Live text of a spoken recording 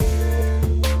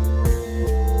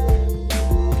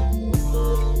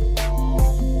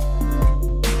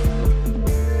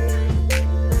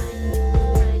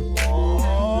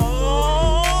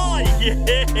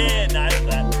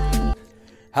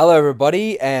Hello,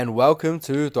 everybody, and welcome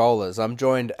to Throwlers. I'm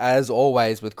joined, as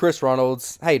always, with Chris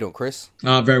Ronalds. How you doing, Chris?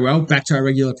 Very well. Back to our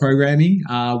regular programming.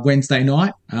 Wednesday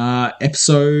night,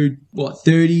 episode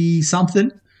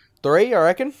 30-something? 3, I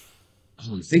reckon.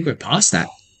 Oh, I think we're past that.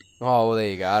 Oh, well, there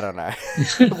you go. I don't know.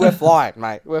 We're flying,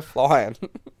 mate. We're flying.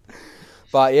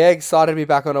 But yeah, excited to be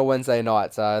back on a Wednesday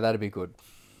night, so that'll be good.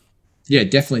 Yeah,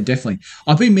 definitely.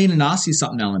 I've been meaning to ask you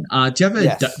something, Alan. Do you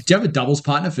have a doubles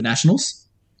partner for nationals?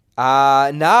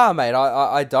 Nah, mate,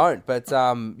 I don't, but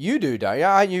you do, don't you?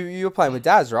 Aren't you? You're playing with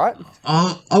Daz, right?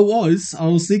 I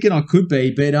was thinking I could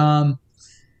be, but I'm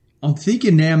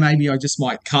thinking now maybe I just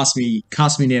might cast me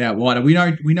net out wider. We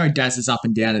know Daz is up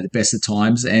and down at the best of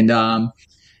times, and I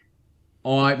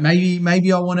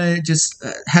maybe I want to just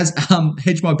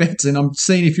hedge my bets, and I'm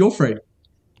seeing if you're free.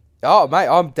 Oh, mate,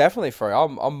 I'm definitely free.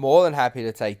 I'm more than happy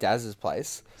to take Daz's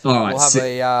place. All right, we'll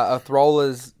have a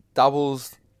Throwlers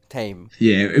doubles team.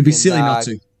 Yeah, it'd be silly not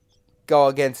to go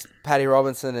against Paddy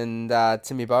Robinson and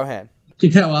Timmy Bohan.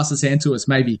 Ask us hand to us,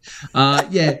 maybe.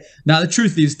 Yeah. No, the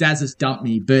truth is, Daz has dumped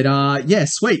me, but yeah,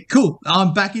 sweet, cool.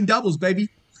 I'm back in doubles, baby.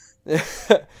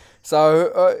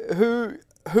 So,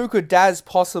 who could Daz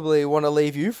possibly want to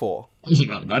leave you for?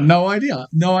 No idea.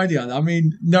 I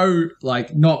mean,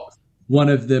 not one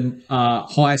of the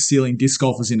highest ceiling disc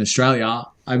golfers in Australia.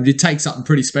 I mean, it takes something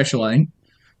pretty special, I think.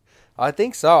 I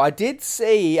think so. I did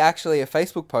see actually a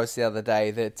Facebook post the other day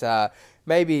that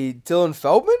maybe Dylan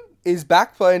Feldman is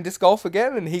back playing disc golf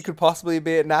again, and he could possibly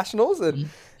be at Nationals, and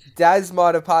Daz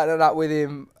might have partnered up with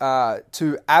him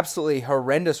to absolutely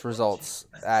horrendous results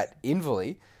at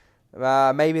Inverleigh.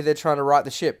 Maybe they're trying to right the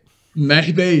ship.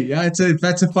 Maybe. Yeah,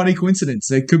 that's a funny coincidence.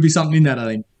 There could be something in that, I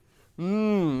think.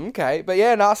 Okay. But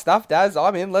yeah, nice stuff, Daz.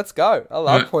 I'm in. Let's go. I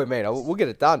love Point Meter. We'll get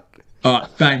it done. All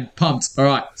right, bang, pumped. All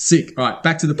right, sick. All right,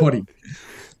 back to the potty.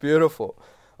 Beautiful.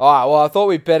 All right, well, I thought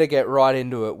we'd better get right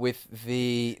into it with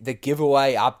the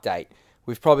giveaway update.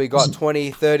 We've probably got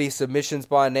 20, 30 submissions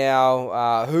by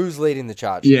now. Who's leading the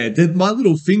charge? Yeah, my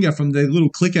little finger from the little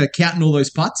clicker counting all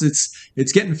those putts,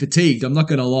 it's getting fatigued. I'm not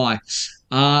going to lie.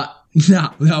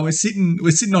 No, we're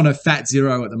sitting on a fat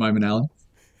 0 at the moment, Alan.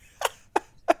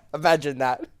 Imagine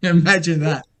that. Imagine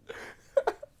that.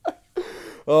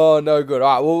 Oh, no good.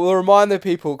 All right, well, we'll remind the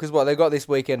people, because they've got this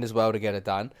weekend as well to get it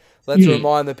done. Let's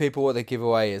remind the people what the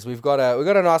giveaway is. We've got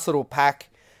a nice little pack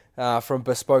from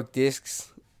Bespoke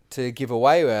Discs to give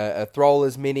away, a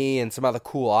Throwlers Mini and some other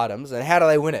cool items. And how do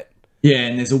they win it? Yeah,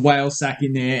 and there's a whale sack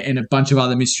in there and a bunch of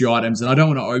other mystery items, and I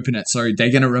don't want to open it, so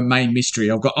they're going to remain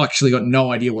mystery. I've actually got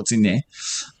no idea what's in there.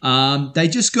 They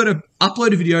just got to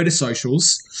upload a video to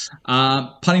socials,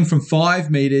 putting from 5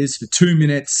 meters for 2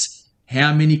 minutes.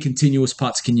 How many continuous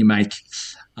putts can you make?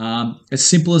 As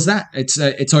simple as that.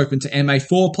 It's open to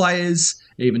MA4 players,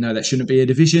 even though that shouldn't be a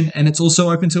division, and it's also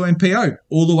open to MPO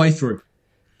all the way through.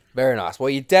 Very nice. Well,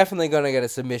 you're definitely going to get a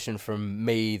submission from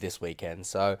me this weekend,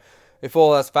 so if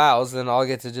all else fails, then I'll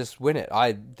get to just win it.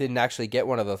 I didn't actually get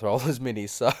one of the Throwlers Minis,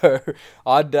 so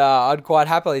I'd quite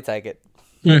happily take it.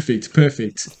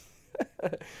 Perfect.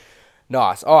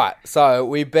 Nice. All right, so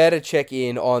we better check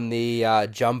in on the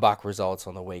Jumbuck results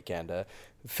on the weekend. A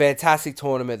fantastic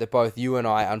tournament that both you and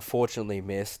I unfortunately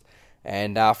missed.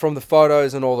 And from the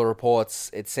photos and all the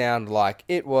reports, it sounded like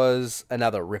it was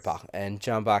another ripper. And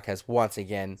Jumbuck has once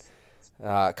again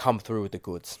come through with the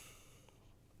goods.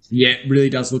 Yeah, it really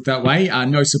does look that way.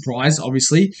 No surprise,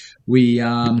 obviously. We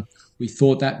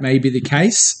thought that may be the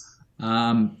case.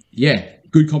 Yeah,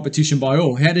 good competition by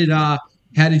all. How did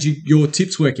your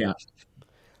tips work out?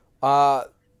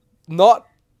 Not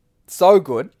so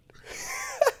good.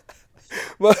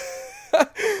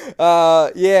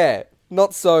 Yeah,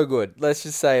 not so good. Let's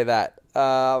just say that.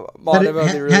 How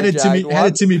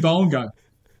did Timmy Bowen go?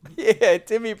 Yeah,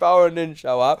 Timmy Bowen didn't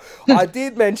show up. I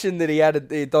did mention that he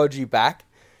had a dodgy back.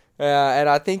 And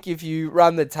I think if you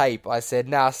run the tape, I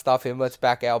said, stuff him. Let's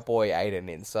back our boy Aiden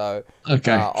in. So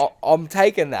okay. I'm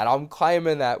taking that. I'm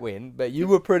claiming that win. But you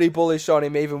were pretty bullish on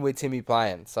him even with Timmy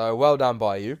playing. So well done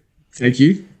by you. Thank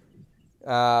you.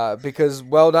 Because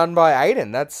well done by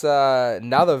Aiden. That's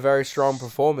another very strong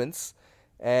performance.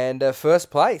 And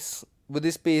first place. Would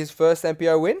this be his first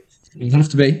MPO win? It'd have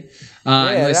to be.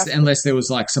 Unless there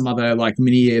was some other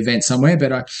mini event somewhere.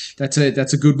 But that's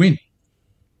a good win.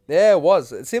 Yeah, it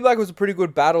was. It seemed like it was a pretty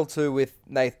good battle too with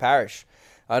Nath Parrish.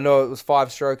 I know it was 5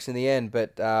 strokes in the end,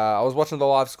 but I was watching the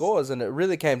live scores and it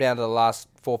really came down to the last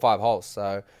 4 or 5 holes.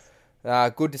 So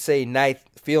good to see Nath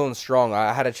feeling strong.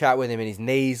 I had a chat with him and his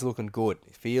knees looking good,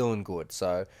 feeling good.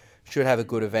 So should have a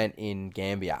good event in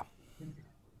Gambia.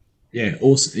 Yeah,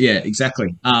 awesome. Yeah,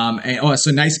 exactly.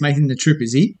 So Nate's making the trip,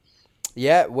 is he?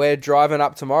 Yeah, we're driving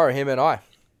up tomorrow, him and I.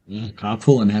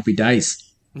 Carpool and happy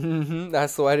days.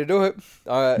 That's the way to do it. It's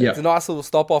a Yep. nice little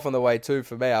stop off on the way too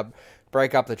for me. I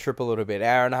break up the trip a little bit,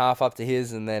 hour and a half up to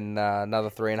his, and then another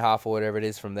 3.5 or whatever it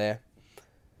is from there.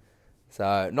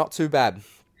 So not too bad.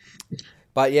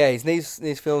 But yeah, his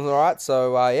knees feeling all right.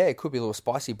 So yeah, it could be a little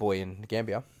spicy boy in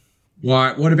Gambia.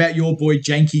 Right. What about your boy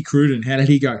Janky Cruden? How did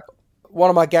he go? One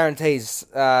of my guarantees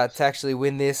to actually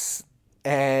win this,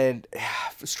 and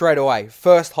straight away,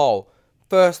 first hole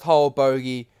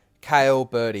bogey, Kale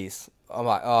birdies. I'm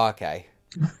like, oh, okay,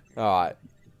 all right,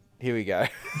 here we go.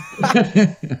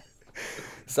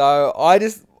 So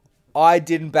I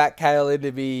didn't back Kale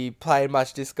into be playing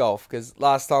much disc golf because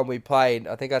last time we played,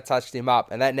 I think I touched him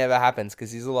up, and that never happens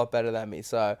because he's a lot better than me.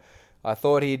 So I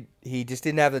thought he just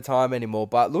didn't have the time anymore,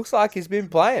 but looks like he's been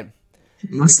playing.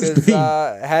 Must have Because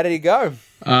been. how did he go?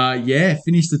 Yeah,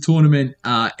 finished the tournament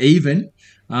even.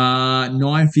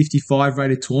 955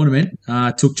 rated tournament.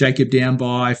 Took Jacob down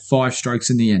by 5 strokes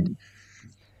in the end.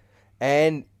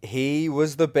 And he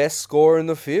was the best scorer in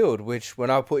the field, which when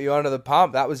I put you under the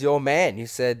pump, that was your man. You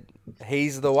said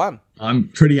he's the one. I'm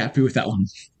pretty happy with that one.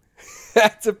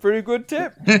 That's a pretty good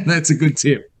tip. That's a good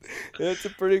tip. That's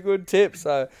a pretty good tip.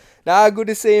 So, good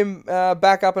to see him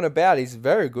back up and about. He's a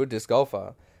very good disc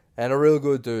golfer and a real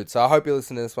good dude. So I hope you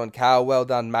listen to this one. Carl, well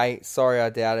done, mate. Sorry I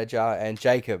doubted you. And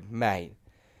Jacob, mate,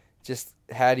 just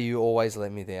how do you always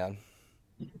let me down?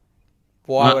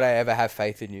 Why would I ever have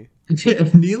faith in you?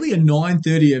 Nearly a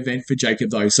 9:30 event for Jacob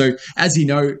though. So as you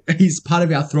know, he's part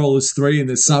of our Throwlers 3 in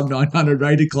the sub 900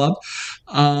 rated club,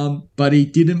 but he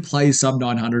didn't play sub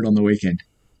 900 on the weekend.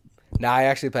 No, he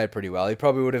actually played pretty well. He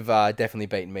probably would have definitely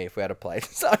beaten me if we had played.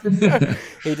 So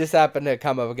he just happened to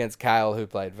come up against Kale, who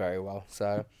played very well.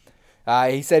 So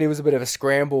he said he was a bit of a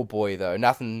scramble boy though.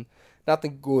 Nothing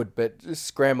good, but just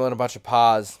scrambling a bunch of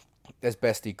pars as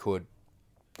best he could.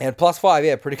 And +5,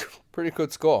 yeah, pretty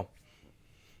good score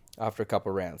after a couple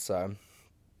of rounds. So,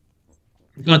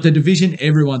 But the division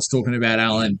everyone's talking about,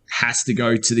 Alan, has to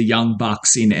go to the Young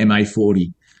Bucks in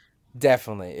MA40.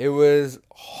 definitely, it was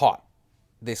hot.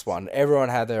 This one, everyone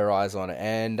had their eyes on it,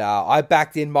 and I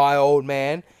backed in my old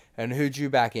man. And who'd you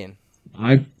back in?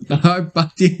 I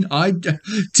bucked in. I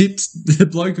tipped the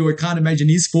bloke who I can't imagine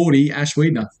is 40, Ash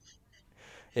Weedner.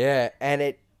 Yeah,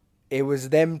 and it was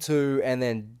them two, and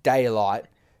then Daylight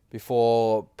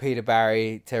before Peter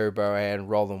Barry, Terry Bohan,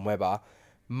 Roland Webber,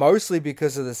 mostly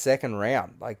because of the second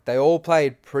round. Like, they all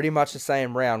played pretty much the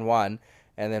same round one,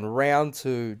 and then round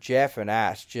two, Jeff and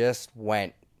Ash just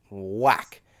went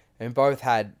whack, and both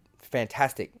had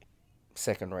fantastic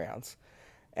second rounds.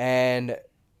 And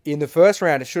in the first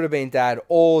round, it should have been Dad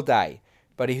all day,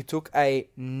 but he took a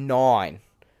 9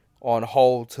 on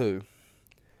hole 2.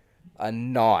 A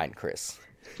 9, Chris.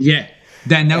 Yeah,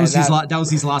 then that And was that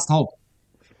was his last hole.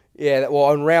 Yeah, well,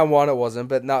 on round 1 it wasn't,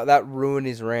 but no, that ruined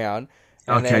his round.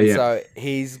 And Okay, then, yeah. so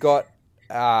he's got,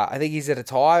 I think he's at a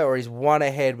tie, or he's one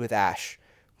ahead with Ash,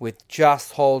 with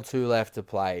just hole 2 left to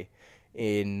play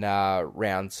in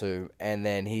round 2. And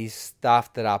then he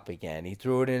stuffed it up again. He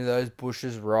threw it into those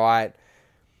bushes right,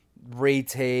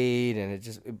 re-teed, and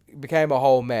it became a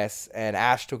whole mess. And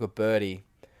Ash took a birdie.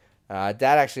 Dad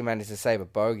actually managed to save a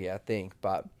bogey, I think,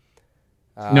 but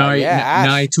No, Ash.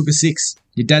 no, he took a 6.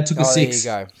 Your dad took a 6.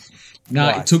 There you go. No,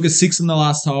 Nice. he took a 6 on the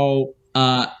last hole.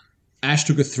 Ash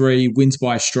took a 3, wins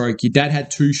by a stroke. Your dad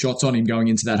had 2 shots on him going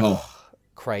into that hole.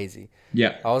 Crazy.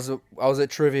 Yeah. I was at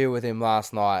trivia with him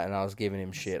last night, and I was giving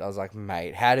him shit. I was like,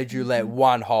 mate, how did you let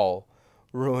one hole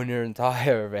ruin your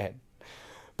entire event?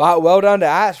 But well done to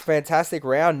Ash. Fantastic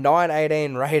round.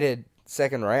 918 rated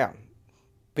second round.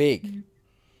 Big.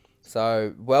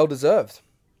 So, well deserved.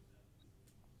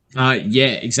 Yeah,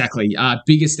 exactly.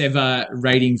 Biggest ever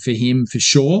rating for him for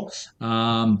sure.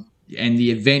 And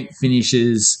the event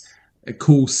finishes a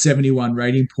cool 71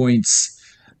 rating points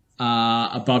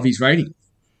above his rating.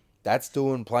 That's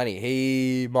doing plenty.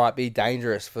 He might be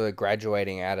dangerous for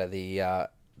graduating out of the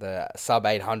sub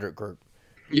 800 group.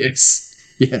 Yes.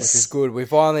 Which is good. We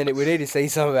need to see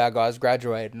some of our guys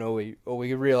graduate, or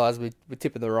we realise we're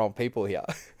tipping the wrong people here.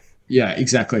 Yeah,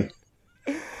 exactly.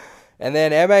 And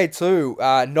then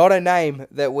MA2, not a name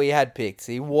that we had picked.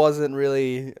 He wasn't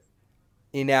really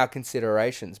in our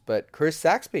considerations, but Chris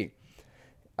Saxby.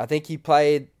 I think he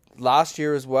played last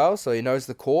year as well, so he knows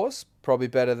the course, probably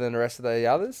better than the rest of the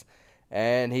others.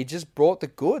 And he just brought the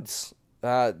goods.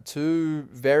 2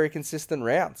 very consistent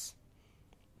rounds.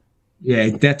 Yeah,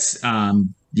 that's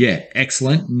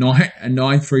excellent. A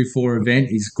 934 event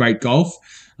is great golf.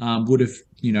 Would have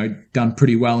done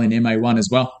pretty well in MA1 as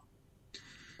well.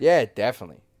 Yeah,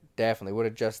 definitely would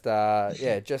have just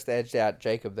edged out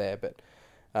Jacob there. But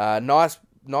nice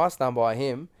done by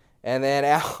him. And then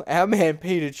our man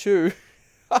Peter Chu,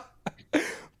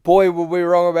 boy, were we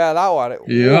wrong about that one. It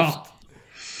Yeah.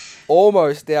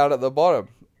 almost down at the bottom.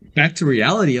 Back to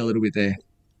reality a little bit there.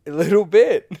 A little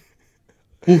bit.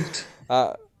 Oofed.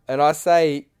 And I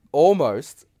say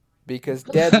almost because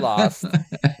dead last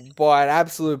by an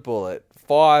absolute bullet,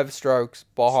 5 strokes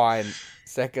behind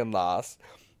second last,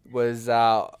 was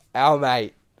our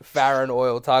mate Farron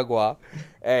Oil Tugwa.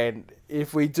 And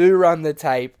if we do run the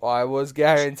tape, I was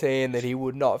guaranteeing that he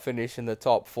would not finish in the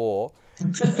top 4.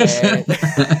 And,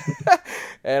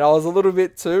 and I was a little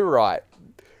bit too right.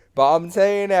 But I'm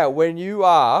telling you now, when you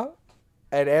are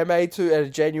an MA2, a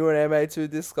genuine MA2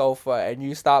 disc golfer, and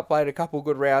you start playing a couple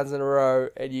good rounds in a row,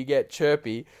 and you get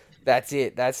chirpy, that's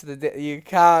it. You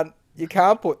can't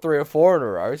put 3 or 4 in a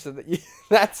row. So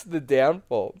that's the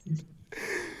downfall.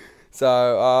 So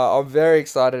I'm very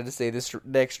excited to see this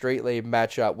next Street League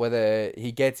matchup, whether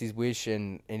he gets his wish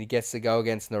and he gets to go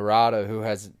against Narada, who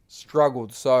has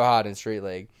struggled so hard in Street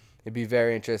League. It'd be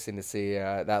very interesting to see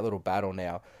that little battle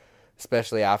now,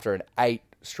 especially after an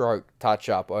 8-stroke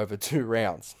touch-up over 2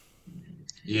 rounds.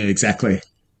 Yeah, exactly.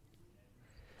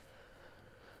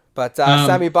 But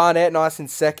Sammy Barnett, nice in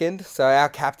second. So our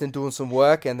captain doing some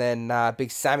work, and then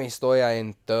big Sammy Stoya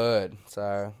in third.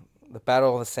 So the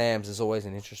battle of the Sams is always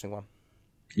an interesting one.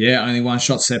 Yeah, only 1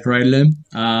 shot separated them.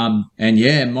 And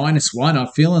yeah, -1. I'm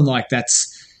feeling like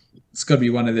it's got to be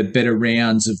one of the better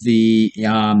rounds of the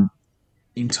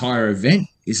entire event,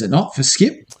 is it not, for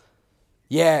Skip?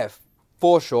 Yeah,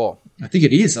 for sure. I think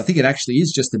it is. I think it actually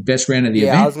is just the best round of the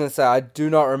event. Yeah, I was going to say, I do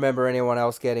not remember anyone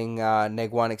else getting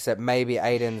 -1 except maybe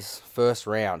Aiden's first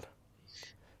round.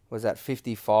 Was that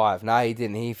 55? No, he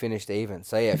didn't. He finished even.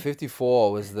 So yeah,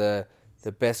 54 was the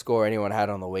best score anyone had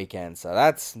on the weekend. So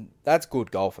that's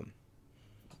good golfing.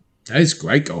 That is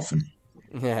great golfing.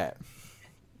 Yeah.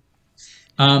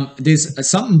 There's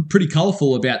something pretty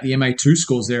colourful about the MA2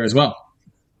 scores there as well.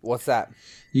 What's that?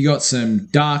 You got some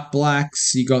dark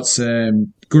blacks, you got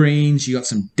some greens, you got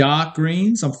some dark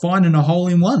greens. I'm finding a hole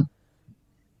in one.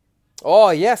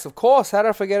 Oh, yes, of course. How did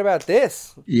I forget about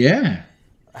this? Yeah.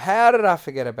 How did I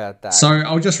forget about that? So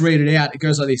I'll just read it out. It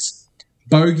goes like this.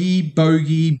 Bogey,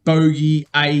 bogey, bogey,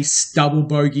 ace, double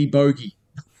bogey, bogey.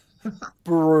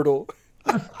 Brutal.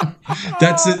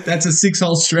 That's it. That's a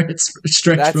 6-hole stretch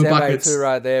That's for buckets. MA2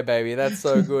 right there, baby. That's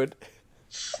so good.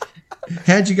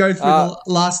 How'd you go through the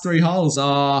last 3 holes?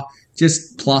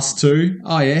 Just +2.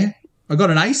 Oh, yeah. I got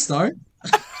an ace, though.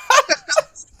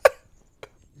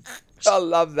 I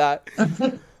love that.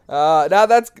 No,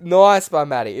 that's nice by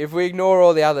Matty. If we ignore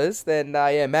all the others, then,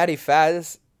 yeah, Matty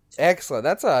Faz, excellent.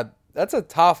 That's a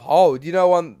tough hole. Do you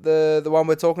know the one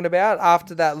we're talking about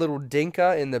after that little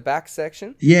dinker in the back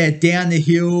section? Yeah, down the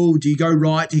hill. Do you go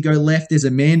right? Do you go left? There's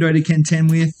a Mando to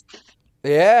contend with.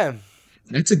 Yeah.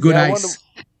 That's a good ace.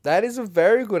 That is a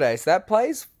very good ace. That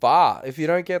plays far. If you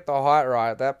don't get the height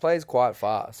right, that plays quite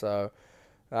far. So,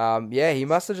 yeah, he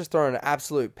must have just thrown an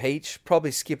absolute peach.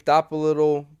 Probably skipped up a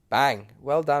little. Bang.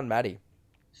 Well done, Matty.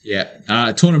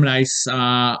 Yeah. Tournament ace.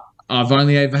 I've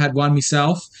only ever had one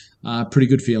myself. Pretty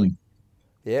good feeling.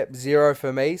 Yep, 0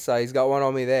 for me. So he's got one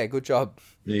on me there. Good job.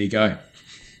 There you go.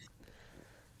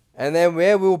 And then,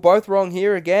 yeah, we were both wrong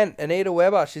here again. Anita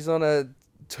Weber, she's on a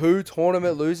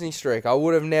 2-tournament losing streak. I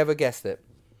would have never guessed it.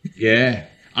 Yeah,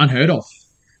 unheard of.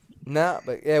 Nah,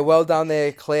 but yeah, well done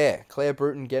there, Claire. Claire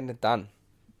Bruton getting it done.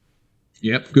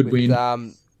 Yep, good win.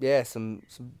 Yeah, some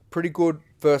pretty good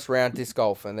first round disc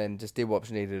golf, and then just did what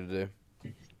she needed to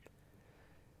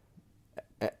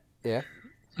do. Yeah.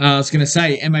 I was going to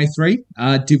say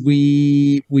MA3. Did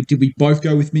we both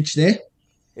go with Mitch there?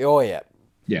 Oh yeah.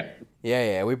 Yeah.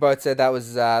 Yeah. We both said that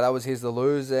was his to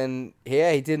lose, and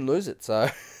yeah, he didn't lose it.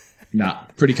 So. Nah,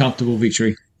 pretty comfortable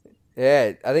victory.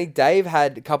 Yeah, I think Dave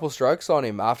had a couple strokes on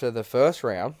him after the first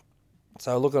round,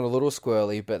 so looking a little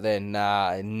squirrely, but then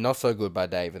not so good by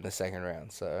Dave in the second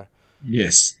round. So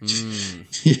yes,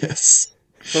 yes,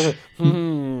 yeah,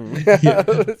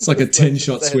 it's like a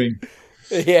 10-shot swing.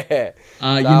 Yeah,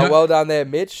 well done there,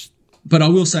 Mitch. But I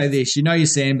will say this: you know you're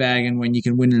sandbagging when you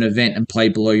can win an event and play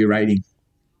below your rating.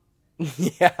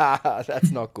 Yeah,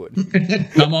 that's not good.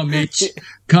 Come on, Mitch.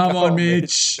 Come on,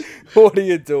 Mitch. What are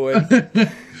you doing?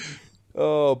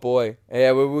 Oh boy,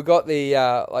 yeah. We got the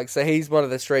so he's one of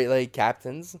the Street League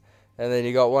captains, and then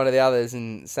you got one of the others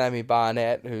in Sammy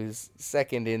Barnett, who's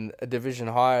second in a division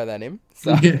higher than him.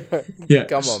 So yeah.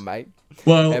 Come on, mate.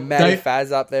 Well, and Matty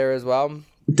Faz up there as well.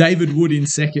 David Wood in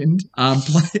second.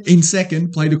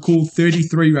 Played a cool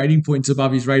 33 rating points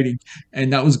above his rating,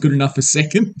 and that was good enough for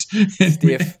second.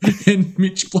 And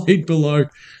Mitch played below.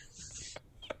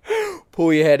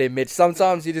 pull your head in, Mitch.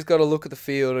 Sometimes you just got to look at the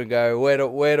field and go,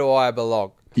 where do I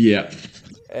belong? Yeah.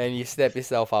 And you step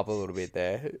yourself up a little bit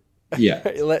there.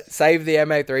 Yeah. Save the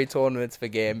MA3 tournaments for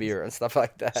Gambia and stuff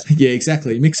like that. Yeah,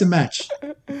 exactly. Mix and match.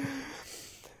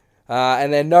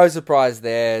 And then no surprise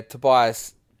there,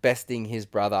 Tobias besting his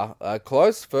brother.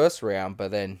 Close first round,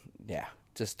 but then, yeah,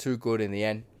 just too good in the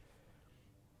end.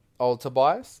 Old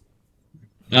Tobias?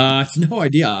 No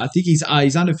idea. I think he's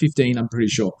under 15, I'm pretty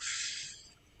sure.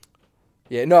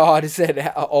 Yeah, no, I just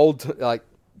said old, like,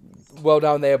 well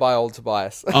done there by old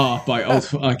Tobias. Oh, by old.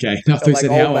 Okay. I thought you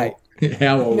said how old.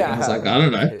 How old? I was like, I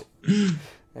don't know.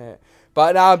 Yeah.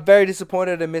 But I'm very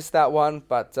disappointed to miss that one.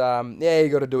 But, yeah, you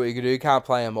got to do what you can do. You can't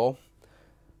play them all.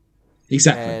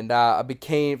 Exactly. And I'd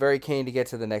be very keen to get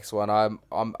to the next one.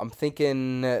 I'm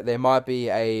thinking there might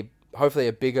be hopefully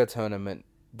a bigger tournament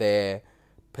there,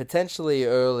 potentially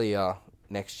earlier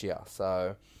next year.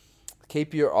 So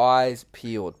keep your eyes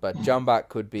peeled. But Jumbak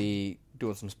could be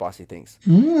doing some spicy things.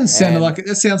 That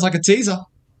sounds like a teaser.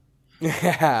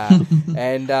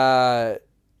 And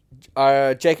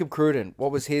Jacob Cruden,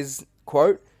 what was his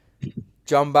quote?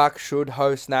 Jumbak should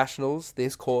host nationals.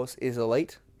 This course is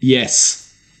elite. Yes.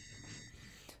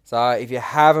 So if you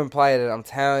haven't played it, I'm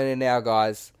telling you now,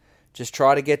 guys, just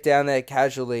try to get down there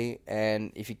casually.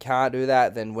 And if you can't do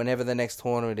that, then whenever the next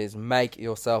tournament is, make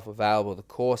yourself available. The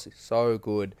course is so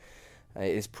good.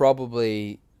 It's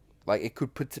probably, like, it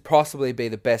could possibly be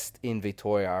the best in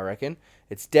Victoria, I reckon.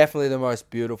 It's definitely the most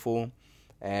beautiful.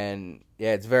 And,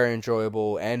 yeah, it's very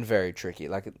enjoyable and very tricky.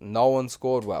 Like, no one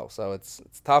scored well. So it's a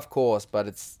tough course, but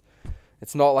it's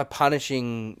not like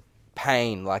punishing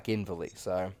pain like Inverleigh.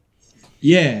 So...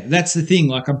 Yeah, that's the thing.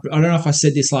 Like, I don't know if I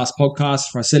said this last podcast,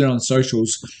 if I said it on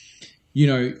socials,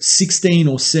 16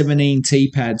 or 17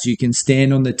 tee pads, you can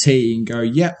stand on the tee and go,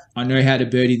 yep, I know how to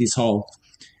birdie this hole.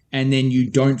 And then you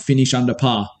don't finish under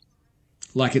par.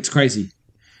 Like, it's crazy.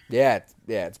 Yeah,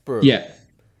 it's brutal. Yeah.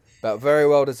 But very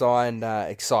well designed,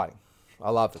 exciting. I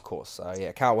love the course. So,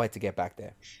 yeah, can't wait to get back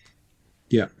there.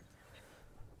 Yeah.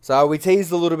 So we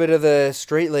teased a little bit of the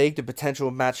Street League, the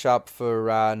potential matchup for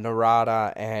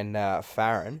Narada and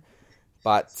Farron.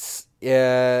 But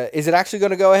is it actually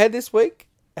going to go ahead this week?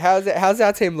 How's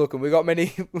our team looking? We got many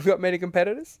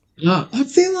competitors? I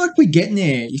feel like we're getting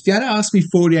there. If you had asked me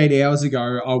 48 hours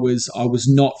ago, I was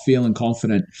not feeling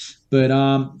confident. But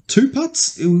two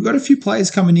putts, we've got a few players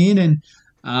coming in, and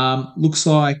looks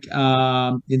like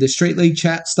in the Street League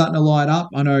chat starting to light up.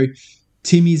 I know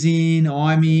Timmy's in,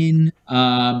 I'm in,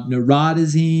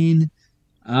 Narada's in.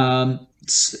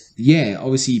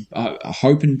 Obviously,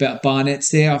 hoping about Barnett's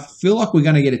there. I feel like we're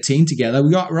going to get a team together.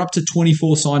 We're up to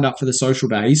 24 signed up for the social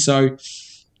days. So,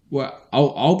 well,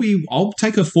 I'll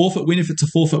take a forfeit win if it's a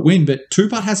forfeit win. But Two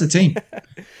Putt has a team.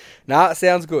 Nah,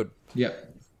 sounds good.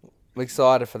 Yep, I'm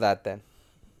excited for that then.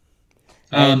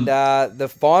 And the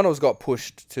finals got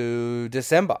pushed to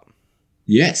December.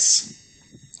 Yes.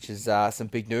 Which is some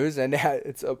big news, and now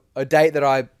it's a date that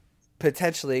I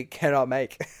potentially cannot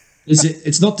make. Is it?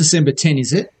 It's not December 10,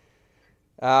 is it?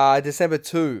 December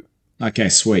 2. Okay,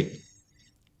 sweet.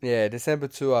 Yeah, December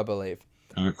 2, I believe.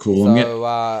 All right, cool.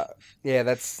 So, yeah,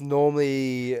 that's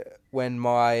normally when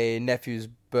my nephew's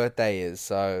birthday is,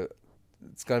 so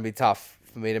it's going to be tough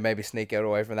for me to maybe sneak out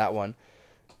away from that one.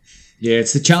 Yeah,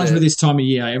 it's the challenge with this time of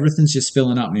year. Everything's just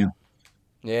filling up now.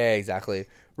 Yeah, exactly.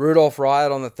 Rudolph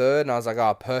Riot on the 3rd, and I was like,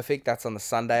 oh, perfect. That's on the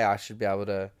Sunday. I should be able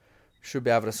to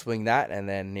swing that. And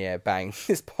then, yeah, bang,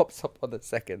 this pops up on the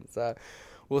 2nd. So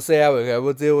we'll see how we go.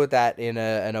 We'll deal with that in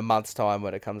a month's time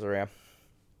when it comes around.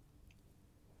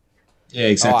 Yeah,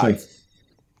 exactly. Right.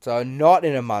 So not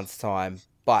in a month's time,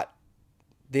 but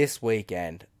this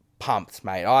weekend, pumped,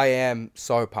 mate. I am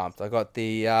so pumped. I got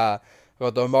the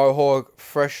Mohawk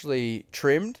freshly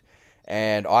trimmed,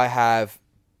 and I have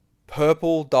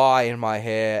purple dye in my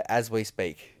hair as we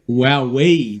speak.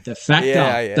 Wowee, the factor.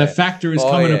 Yeah. The factor is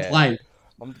coming to play.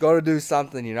 I'm got to do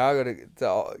something,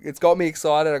 it's got me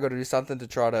excited. I got to do something to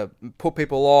try to put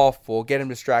people off or get them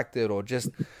distracted or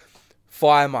just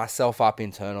fire myself up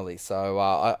internally. So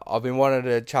I've been wanting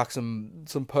to chuck some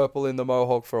purple in the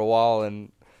Mohawk for a while,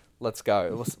 and let's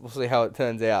go. We'll see how it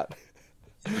turns out.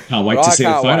 Can't wait to see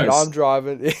the photos. I'm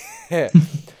driving. Yeah.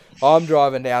 I'm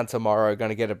driving down tomorrow, going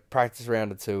to get a practice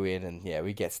round or 2 in, and yeah,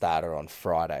 we get started on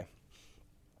Friday.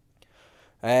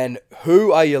 And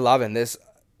who are you loving? There's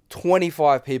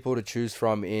 25 people to choose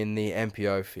from in the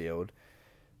MPO field.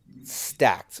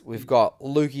 Stacked. We've got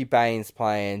Lukey Baines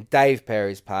playing, Dave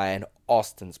Perry's playing,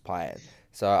 Austin's playing.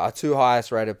 So our 2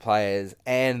 highest rated players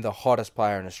and the hottest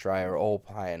player in Australia are all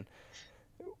playing.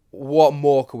 What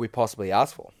more could we possibly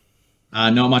ask for?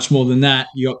 Not much more than that.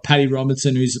 You got Paddy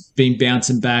Robinson, who's been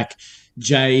bouncing back.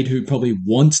 Jade, who probably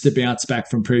wants to bounce back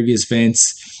from previous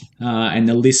events, and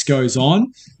the list goes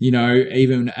on.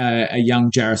 Even a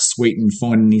young Jarrett Sweeten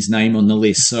finding his name on the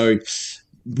list. So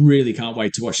really can't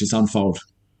wait to watch this unfold.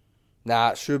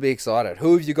 Nah, should be excited.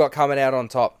 Who have you got coming out on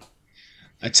top?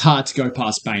 It's hard to go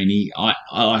past Bainey.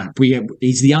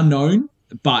 He's the unknown,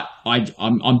 but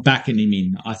I'm backing him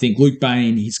in. I think Luke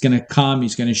Bain, he's going to come,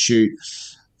 he's going to shoot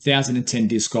 1,010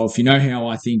 disc golf. You know how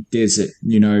I think there's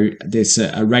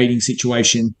a rating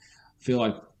situation. I feel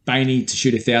like Bainey to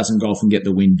shoot 1,000 golf and get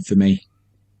the win for me.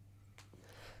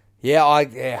 Yeah,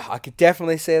 I could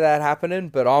definitely see that happening,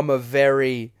 but I'm a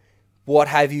very what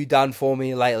have you done for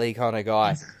me lately kind of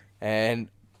guy. And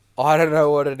I don't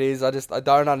know what it is. I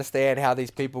don't understand how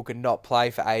these people can not play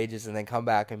for ages and then come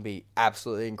back and be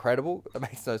absolutely incredible. That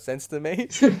makes no sense to me.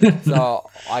 So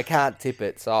I can't tip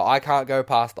it. So I can't go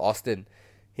past Austin.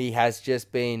 He has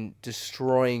just been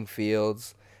destroying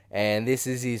fields, and this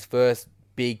is his first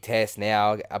big test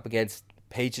now up against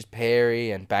Peaches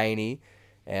Perry and Bainey,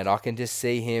 and I can just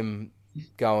see him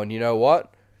going, you know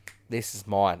what? This is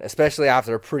mine. Especially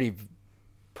after a pretty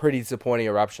disappointing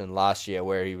eruption last year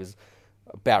where he was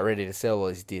about ready to sell all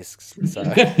his discs. So,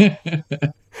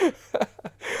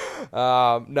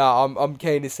 no, I'm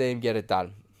keen to see him get it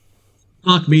done.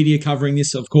 Mark Media covering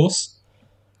this, of course.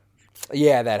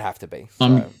 Yeah, that'd have to be.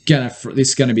 So. This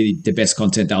is gonna be the best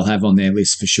content they'll have on their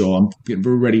list for sure. I'm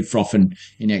already frothing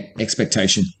in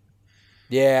expectation.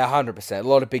 Yeah, 100%. A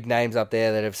lot of big names up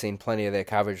there that have seen plenty of their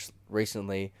coverage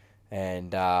recently,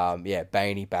 and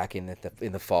Bainey back in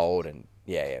the fold, and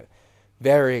yeah,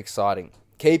 very exciting.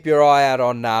 Keep your eye out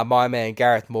on my man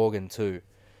Gareth Morgan too.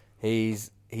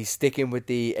 He's sticking with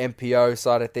the MPO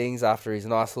side of things after his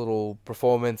nice little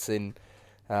performance in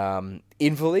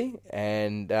Inverleigh,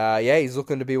 and he's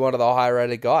looking to be one of the higher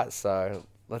rated guys. So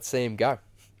let's see him go.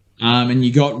 And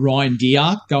you got Ryan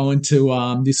Deere going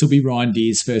to this will be Ryan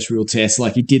Deere's first real test.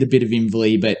 Like he did a bit of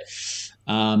Inverleigh, but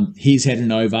he's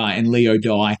heading over, and Leo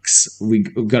Dykes.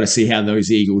 We've got to see how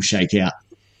those Eagles shake out.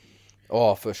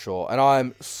 Oh, for sure. And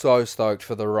I'm so stoked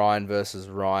for the Ryan versus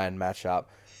Ryan matchup.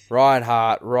 Ryan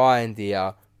Hart, Ryan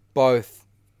Deere, both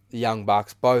young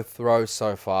bucks, both throws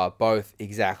so far, both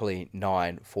exactly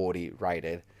 940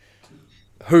 rated.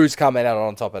 Who's coming out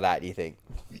on top of that, do you think?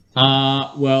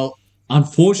 Well,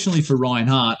 unfortunately for Ryan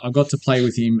Hart, I got to play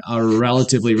with him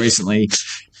relatively recently,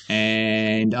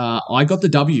 and I got the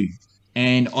W.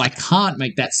 And I can't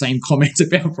make that same comment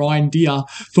about Ryan Deere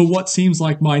for what seems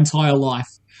like my entire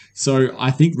life. So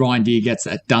I think Ryan Deere gets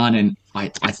that done, and I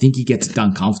think he gets it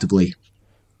done comfortably.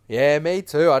 Yeah, me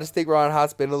too. I just think Ryan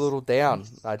Hart's been a little down.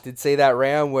 I did see that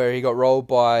round where he got rolled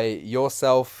by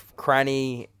yourself,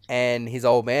 Cranny, and his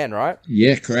old man, right?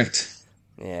 Yeah, correct.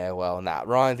 Yeah, well,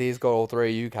 Ryan Deere's got all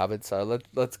three of you covered, so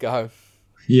let's go.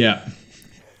 Yeah.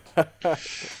 In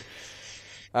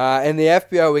the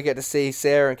FBO, we get to see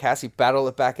Sarah and Cassie battle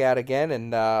it back out again,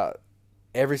 and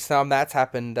every time that's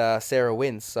happened, Sarah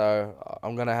wins. So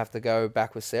I'm going to have to go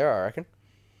back with Sarah, I reckon.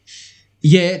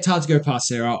 Yeah, it's hard to go past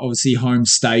Sarah. Obviously, home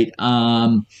state.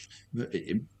 But,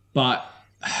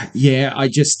 yeah,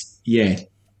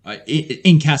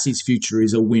 in Cassie's future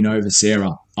is a win over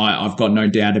Sarah. I've got no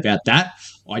doubt about that.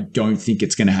 I don't think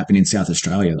it's going to happen in South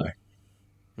Australia, though.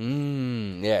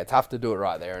 Yeah, tough to do it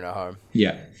right there in a home.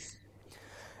 Yeah.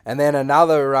 And then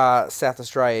another South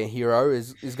Australian hero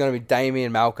is going to be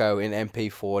Damien Malco in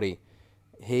MP40.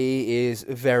 He is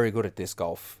very good at disc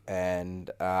golf, and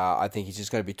I think he's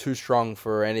just going to be too strong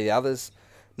for any of the others.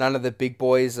 None of the big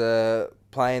boys are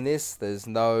playing this. There's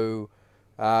no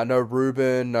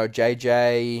Ruben, no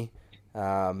JJ,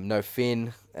 no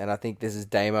Finn, and I think this is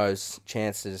Damo's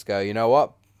chance to just go, you know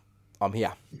what? I'm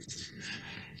here.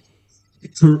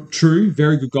 True,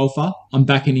 very good golfer. I'm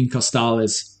backing in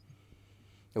Costales.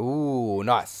 Ooh,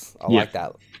 nice. I like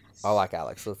that. I like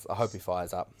Alex. I hope he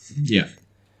fires up. Yeah.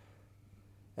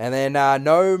 And then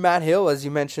no Matt Hill, as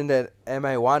you mentioned, at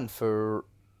MA1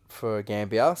 for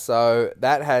Gambia. So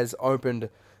that has opened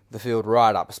the field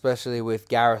right up, especially with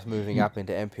Gareth moving up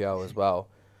into MPO as well.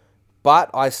 But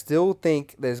I still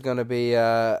think there's going to be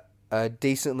a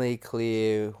decently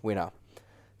clear winner.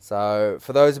 So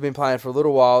for those who've been playing for a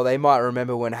little while, they might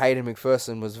remember when Hayden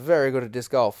McPherson was very good at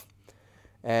disc golf.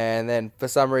 And then for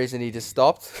some reason he just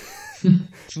stopped.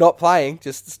 Not playing,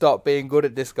 just stopped being good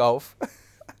at disc golf.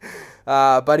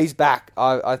 But he's back.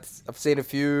 I've seen a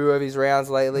few of his rounds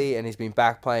lately, and he's been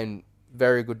back playing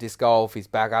very good disc golf. He's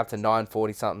back up to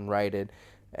 940-something rated,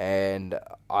 and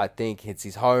I think it's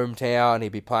his hometown.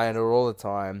 He'll be playing it all the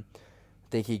time. I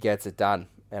think he gets it done,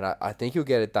 and I think he'll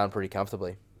get it done pretty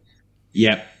comfortably.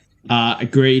 Yep.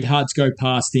 Agreed. Hard to go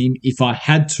past him. If I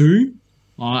had to,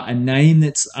 A name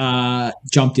that's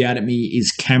jumped out at me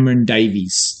is Cameron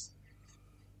Davies.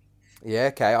 Yeah,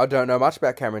 okay. I don't know much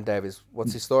about Cameron Davis.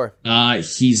 What's his story?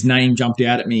 His name jumped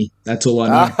out at me. That's all I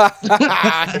know.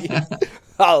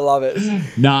 I love it.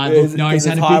 Nah, look, no, he's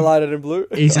it's had a big. highlighted in blue.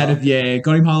 He's had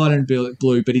got him highlighted in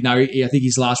blue, but I think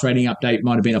his last rating update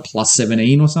might have been a plus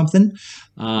 17 or something.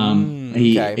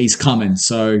 Okay. He's coming.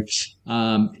 So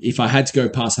if I had to go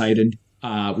past Hayden,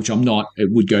 which I'm not,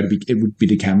 it would be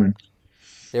to Cameron.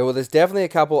 Yeah, well, there's definitely a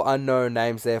couple unknown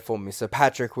names there for me. So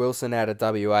Patrick Wilson out of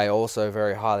WA, also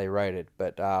very highly rated,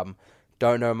 but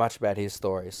don't know much about his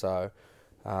story. So,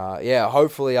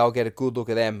 hopefully I'll get a good look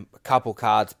at them. A couple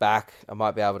cards back, I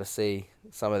might be able to see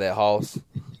some of their holes.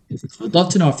 I'd love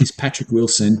to know if this Patrick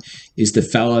Wilson is the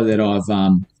fellow that I've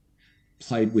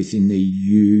played with in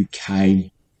the UK.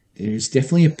 There's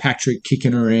definitely a Patrick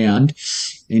kicking around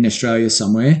in Australia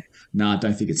somewhere. No, I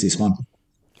don't think it's this one.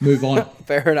 Move on.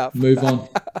 Fair enough. Move on.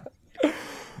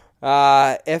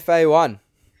 FA1.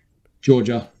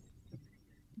 Georgia.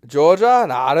 Georgia?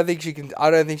 No, I don't think she can.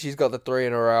 I don't think she's got the 3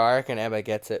 in a row. I reckon Emma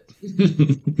gets it.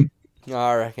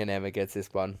 I reckon Emma gets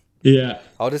this one. Yeah.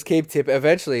 I'll just keep tipping.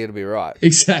 Eventually, it'll be right.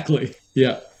 Exactly.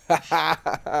 Yeah.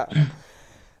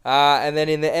 And then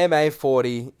in the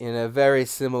MA40, in a very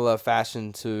similar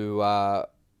fashion to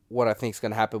what I think is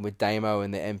going to happen with Damo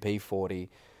in the MP40,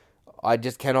 I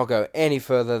just cannot go any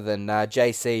further than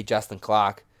JC, Justin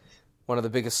Clark, one of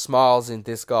the biggest smiles in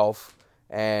disc golf,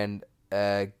 and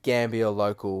a Gambia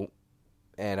local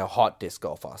and a hot disc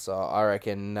golfer. So I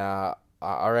reckon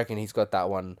he's got that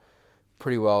one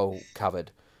pretty well covered.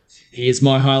 Here's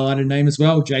my highlighted name as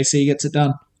well. JC gets it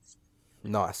done.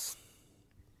 Nice.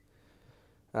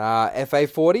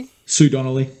 FA40? Sue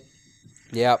Donnelly.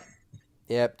 Yep,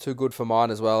 too good for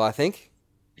mine as well, I think.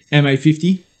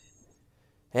 MA50.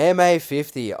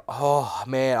 MA50. Oh,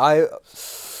 man,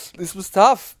 this was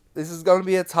tough. This is going to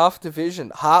be a tough division.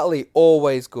 Hartley,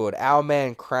 always good. Our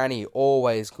man Cranny,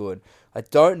 always good. I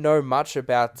don't know much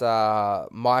about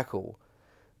Michael.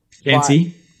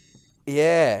 Fancy?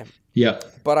 Yeah. Yep.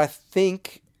 But I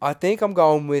think I'm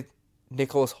going with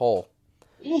Nicholas Hall.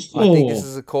 Oh. I think this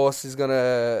is a course he's going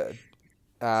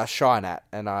to shine at,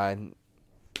 and I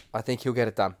think he'll get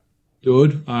it done.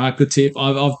 Good. Good tip.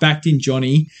 I've backed in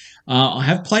Johnny. I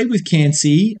have played with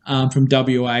Cansey from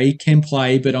WA. Can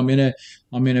play, but I'm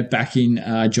gonna back in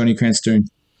Johnny Cranstoun.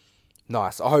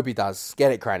 Nice. I hope he does.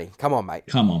 Get it, Cranny. Come on, mate.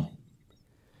 Come on.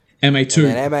 MA2.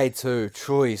 And then MA2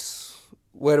 choice.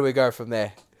 Where do we go from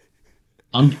there?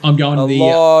 I'm going a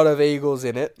lot of eagles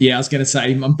in it. Yeah, I was going to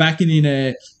say I'm backing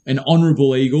in an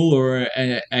honourable eagle or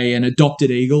an adopted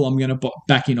eagle. I'm going to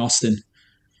back in Austin.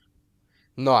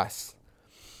 Nice.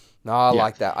 No, I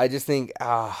like that. I just think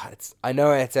I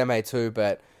know it's MA2,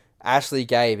 but Ashley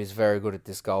Gabe is very good at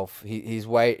disc golf. His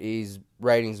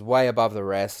rating's way above the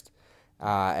rest,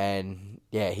 and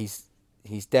yeah, he's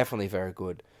definitely very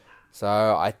good. So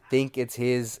I think it's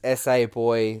his SA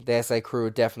boy. The SA crew are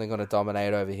definitely going to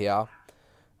dominate over here.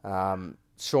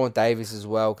 Sean Davis as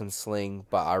well can sling,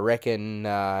 but I reckon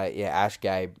Ash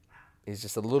Gabe is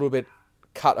just a little bit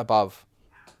cut above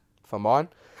for mine.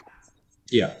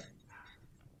 Yeah.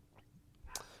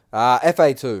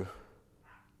 FA2.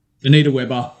 Anita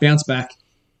Webber, bounce back.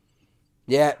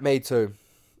 Yeah, me too.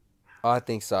 I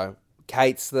think so.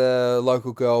 Kate's the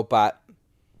local girl, but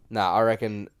I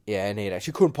reckon, Anita.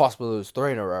 She couldn't possibly lose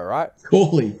 3 in a row, right?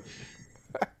 Surely.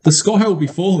 The sky will be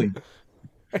falling.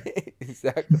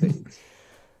 Exactly.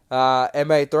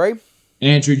 MA3.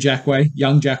 Andrew Jackway,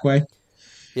 young Jackway.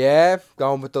 Yeah,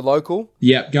 going with the local.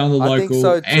 Yep, going the local. I think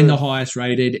so too. And the highest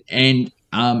rated, and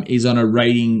is on a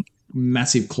rating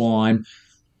massive climb.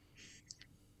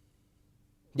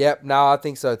 Yep, I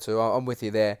think so too. I'm with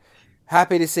you there.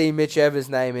 Happy to see Mitch Evers'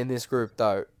 name in this group,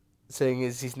 though, seeing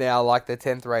as he's now like the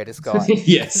 10th rated guy.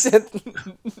 Yes.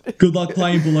 Good luck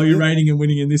playing below your rating and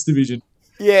winning in this division.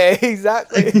 Yeah,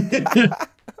 exactly.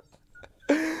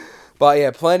 But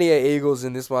yeah, plenty of eagles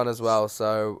in this one as well,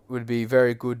 so it would be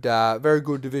very good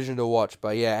division to watch.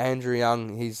 But yeah, Andrew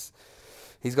Young, he's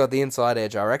got the inside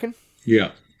edge, I reckon.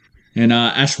 Yeah. And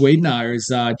Ash Wiedner has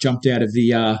jumped out of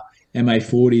the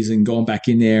MA40s and gone back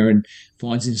in there and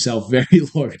finds himself very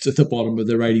low to the bottom of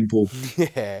the rating pool.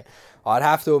 Yeah. I'd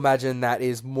have to imagine that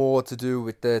is more to do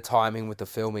with the timing with the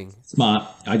filming. Smart.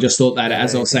 I just thought that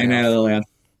as I was saying that out loud.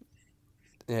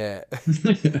 Yeah.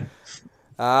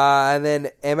 And then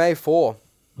MA4.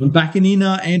 I'm backing in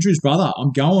Andrew's brother.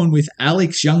 I'm going with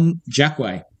Alex Young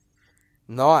Jackway.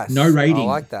 Nice. No rating. I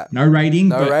like that. No rating.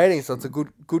 No rating, so it's a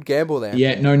good gamble there.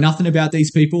 Yeah, know nothing about these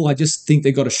people. I just think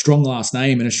they've got a strong last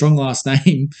name, and a strong last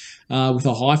name with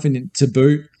a hyphen to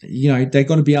boot. They've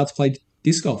got to be able to play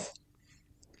disc golf.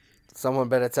 Someone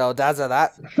better tell Dazza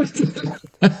that.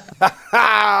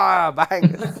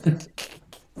 Bang.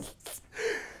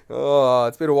 Oh,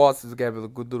 it's been a while since we gave him a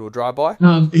good little drive-by.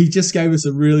 He just gave us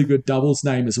a really good doubles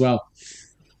name as well.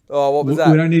 Oh, what was that?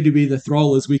 We don't need to be the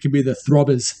Throwlers. We can be the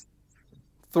Throbbers.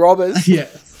 Throbbers? Yeah.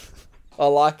 I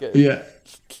like it. Yeah.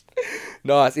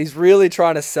 Nice. He's really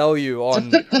trying to sell you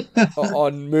on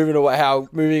moving away. How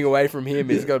moving away from him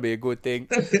is going to be a good thing.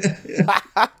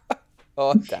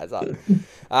 Oh, Dazza.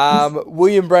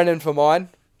 William Brennan for mine.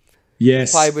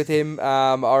 Yes. Played with him.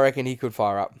 I reckon he could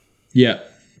fire up. Yeah.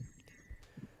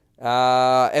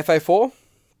 FA4.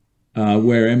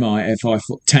 Where am I?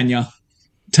 FI4. Tanya.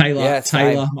 Taylor. Yeah,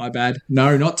 Taylor. same. My bad.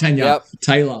 No, not Tanya. Yep.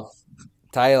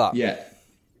 Taylor. Yeah.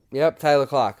 Yep. Taylor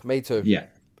Clark. Me too. Yeah.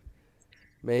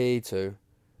 Me too.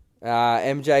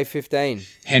 MJ 15.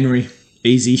 Henry.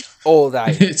 Easy. All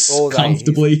day. It's all day.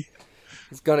 comfortably.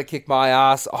 He's going to kick my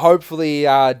ass. Hopefully,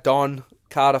 Don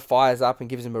Carter fires up and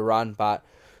gives him a run. But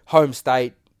home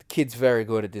state, the kid's very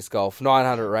good at disc golf.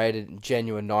 900 rated,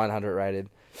 genuine 900 rated.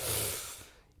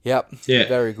 Yep. Yeah.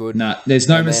 Very good. No, there's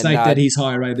no mistake that he's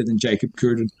higher rated than Jacob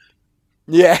Cruden.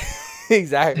 Yeah,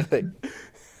 exactly.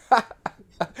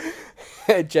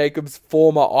 Jacob's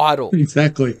former idol.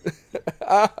 Exactly.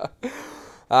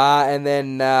 And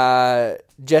then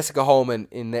Jessica Holman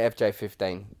in the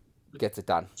FJ15 gets it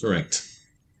done. Correct.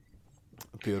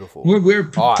 Beautiful. We're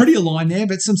pretty aligned there,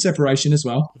 but some separation as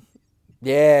well.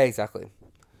 Yeah, exactly.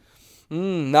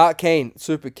 Not keen.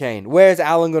 Super keen. Where's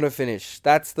Alan going to finish?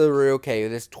 That's the real key.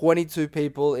 There's 22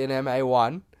 people in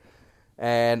MA1,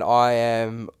 and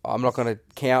I'm not going to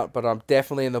count, but I'm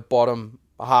definitely in the bottom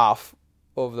half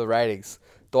of the ratings.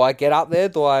 Do I get up there?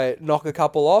 Do I knock a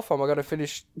couple off? Am I going to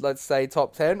finish, let's say,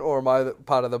 top 10, or am I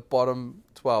part of the bottom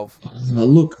 12?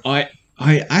 Look, I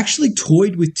actually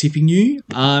toyed with tipping you,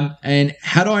 and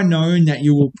had I known that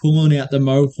you were pulling out the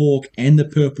mohawk and the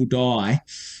purple dye,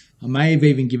 I may have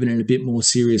even given it a bit more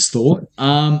serious thought.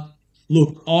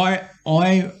 Look,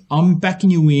 I'm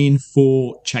backing you in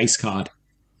for chase card.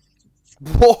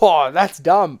 Whoa, that's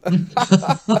dumb.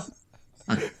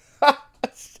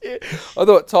 Shit. I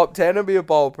thought top 10 would be a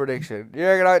bold prediction. You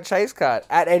reckon I chase card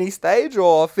at any stage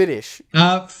or finish?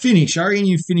 Finish. I reckon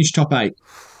you finish top 8.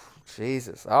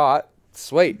 Jesus. All right.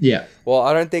 Sweet. Yeah. Well,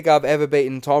 I don't think I've ever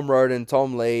beaten Tom Roden,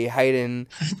 Tom Lee, Hayden,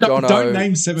 Jono, don't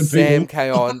name 7 Sam people.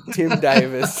 Kayon, Tim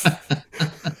Davis,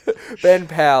 Ben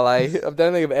Powell. I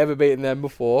don't think I've ever beaten them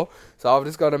before. So I've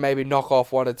just got to maybe knock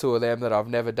off 1 or 2 of them that I've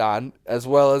never done, as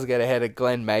well as get ahead of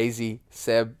Glenn Maisie,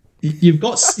 Seb. You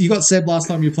got Seb last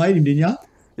time you played him, didn't you?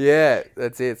 Yeah,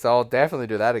 that's it. So I'll definitely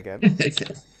do that again.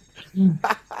 And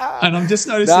I'm just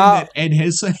noticing that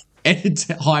Ed's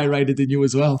higher rated than you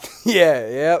as well.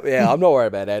 Yeah. I'm not worried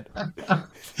about Ed.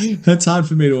 That's hard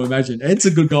for me to imagine. Ed's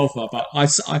a good golfer, but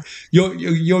I've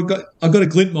got a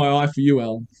glint in my eye for you,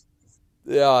 Alan.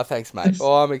 Yeah, thanks, mate.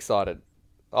 Oh, I'm excited.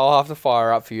 I'll have to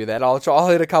fire up for you then. I'll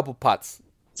hit a couple putts.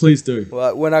 Please do.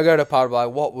 Well, when I go to pub,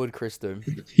 like, what would Chris do?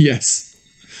 Yes.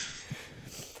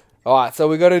 All right, so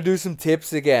we got to do some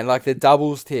tips again, like the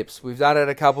doubles tips. We've done it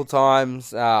a couple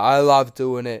times. I love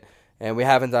doing it, and we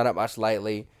haven't done it much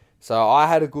lately. So I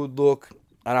had a good look,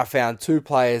 and I found 2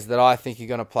 players that I think are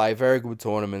going to play very good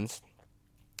tournaments,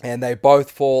 and they both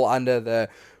fall under the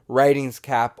ratings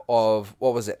cap of,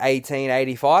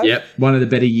 1885? Yep, one of the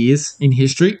better years in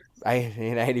history.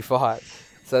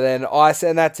 1885. So then I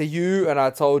sent that to you, and I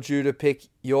told you to pick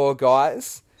your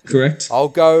guys. Correct. I'll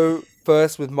go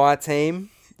first with my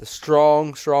team, the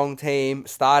strong team,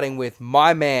 starting with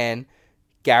my man,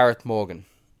 Gareth Morgan.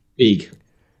 Big.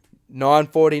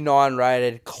 949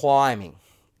 rated, climbing.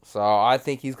 So I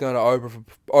think he's going to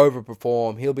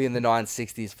overperform. He'll be in the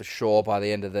 960s for sure by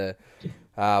the end of the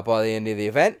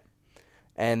event.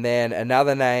 And then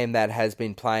another name that has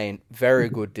been playing very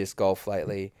good disc golf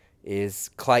lately is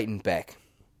Clayton Beck.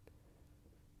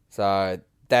 So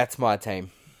that's my team.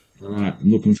 All right,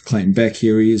 I'm looking for Clayton Beck.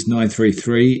 Here he is,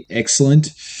 933.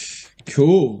 Excellent.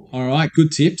 Cool. All right,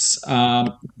 good tips.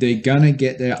 They're going to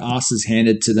get their asses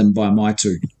handed to them by my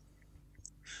 2.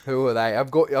 Who are they?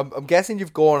 I'm guessing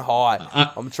you've gone high.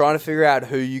 I'm trying to figure out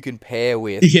who you can pair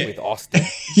with Austin.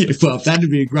 Yeah, well,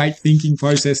 that'd be a great thinking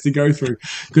process to go through,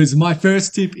 because my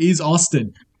first tip is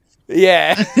Austin.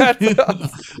 Yeah.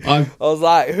 I was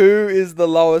like, who is the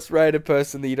lowest rated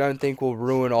person that you don't think will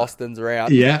ruin Austin's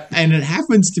round? Yeah, and it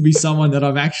happens to be someone that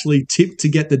I've actually tipped to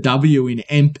get the W in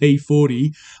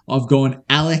MP40. I've gone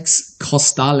Alex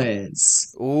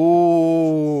Costales.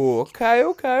 Ooh,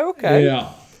 okay.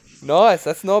 Yeah. Nice,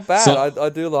 that's not bad. So I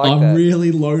do like that. I'm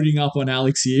really loading up on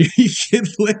Alex here. He can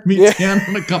let me down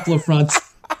on a couple of fronts.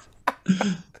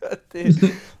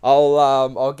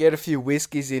 I'll get a few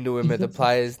whiskeys into him at the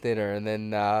players' dinner, and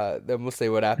then we'll see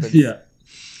what happens. Yeah.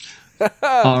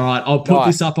 All right, I'll put Nice.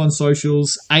 this up on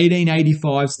socials.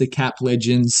 1885's the Cap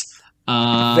Legends.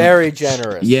 Very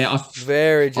generous. Yeah,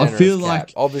 very generous. I feel Cap.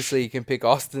 like obviously you can pick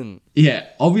Austin. Yeah,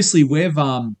 obviously we've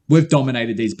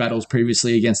dominated these battles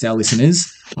previously against our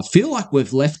listeners. I feel like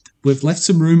we've left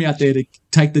some room out there to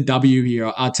take the W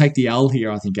here. Take the L here.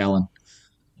 I think, Alan.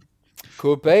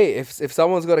 Could be. If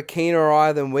someone's got a keener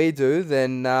eye than we do,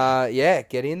 then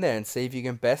get in there and see if you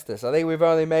can best us. I think we've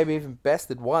only maybe even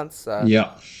bested once. So.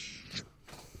 Yeah.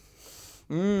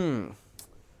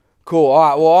 Cool. All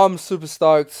right. Well, I'm super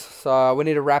stoked. So we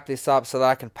need to wrap this up so that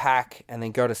I can pack and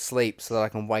then go to sleep so that I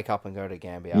can wake up and go to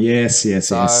Gambia. Yes.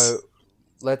 So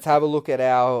let's have a look at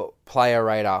our player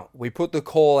radar. We put the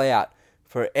call out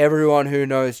for everyone who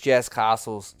knows Jess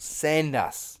Castles. Send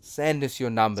us your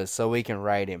numbers so we can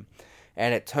rate him.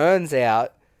 And it turns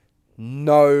out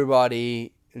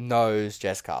nobody knows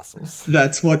Jess Castles.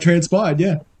 That's what transpired.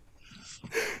 Yeah.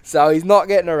 So he's not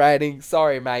getting a rating.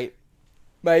 Sorry, mate.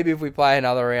 Maybe if we play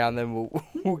another round, then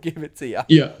we'll give it to you.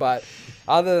 Yeah. But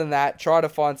other than that, try to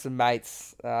find some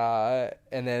mates and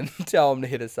then tell them to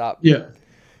hit us up. Yeah.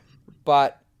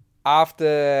 But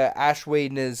after Ash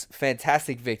Wiedner's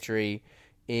fantastic victory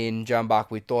in Jumbuck,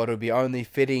 we thought it would be only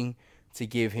fitting to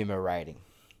give him a rating.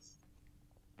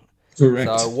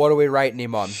 Correct. So what are we rating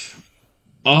him on?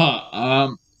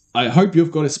 I hope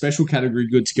you've got a special category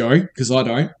good to go, because I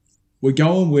don't. We're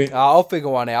going with... I'll figure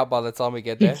one out by the time we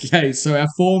get there. Okay, so our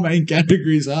 4 main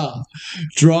categories are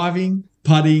driving,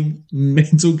 putting,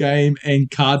 mental game,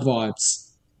 and card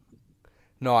vibes.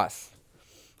 Nice.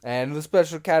 And the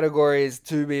special category is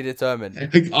to be determined.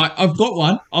 I've got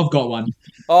one.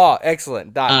 Oh,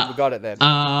 excellent. Done. We got it then.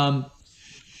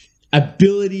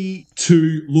 Ability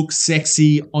to look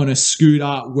sexy on a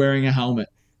scooter wearing a helmet.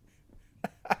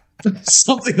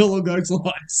 Something along those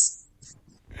lines.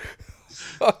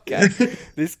 Okay.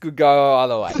 This could go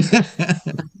either way.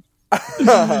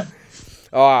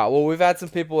 All right. Well, we've had some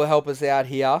people help us out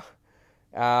here.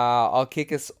 I'll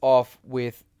kick us off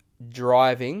with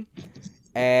driving.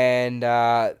 And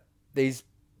these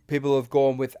people have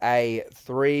gone with a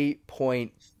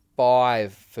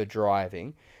 3.5 for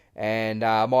driving. And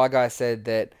my guy said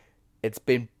that it's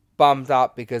been bumped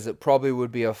up because it probably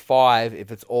would be a 5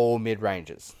 if it's all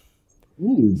mid-ranges.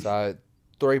 Ooh. So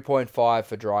 3.5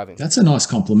 for driving. That's a nice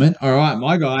compliment. All right,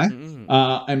 my guy.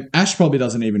 And Ash probably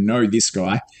doesn't even know this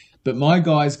guy, but my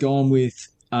guy's gone with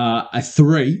a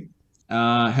 3.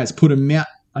 Has put a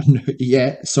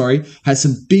has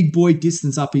some big boy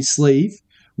distance up his sleeve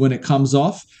when it comes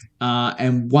off,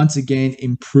 and once again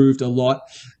improved a lot.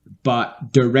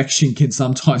 But direction can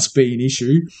sometimes be an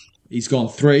issue. He's gone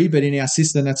 3, but in our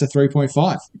system, that's a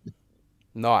 3.5.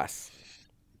 Nice.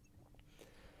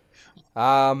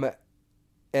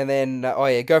 And then,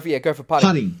 go for putting.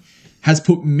 Putting has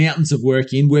put mountains of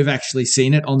work in. We've actually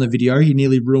seen it on the video. He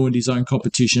nearly ruined his own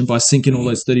competition by sinking all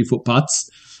those 30-foot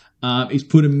putts. He's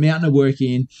put a mountain of work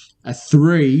in. A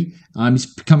 3, he's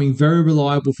becoming very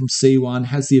reliable from C1,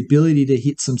 has the ability to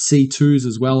hit some C2s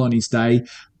as well on his day,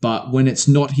 but when it's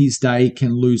not his day,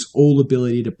 can lose all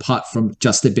ability to putt from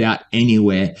just about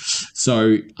anywhere.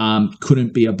 So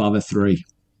couldn't be above a 3.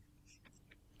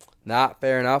 Nah,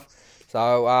 fair enough.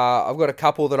 So I've got a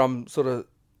couple that I'm sort of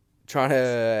trying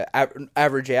to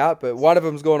average out, but one of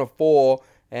them's gone a 4,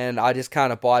 and I just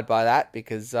can't abide by that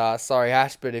because, sorry,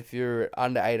 Ash, but if you're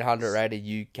under 800 rated,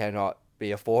 you cannot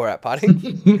be a 4 at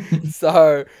putting.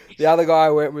 So the other guy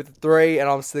went with 3, and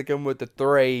I'm sticking with the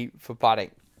 3 for putting.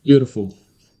 Beautiful.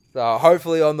 So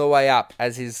hopefully on the way up,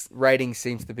 as his rating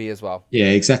seems to be as well. Yeah,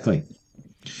 exactly.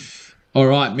 All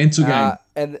right, mental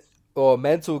game.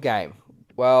 Mental game.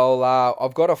 Well,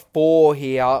 I've got a 4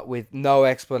 here with no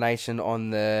explanation on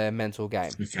the mental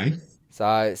game. Okay.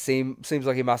 So it seems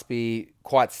like he must be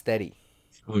quite steady.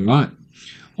 All right.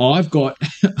 I've got,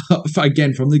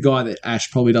 again, from the guy that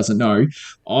Ash probably doesn't know,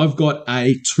 I've got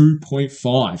a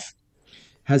 2.5.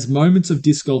 Has moments of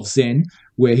disc golf zen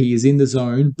where he is in the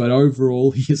zone, but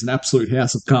overall he is an absolute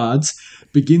house of cards.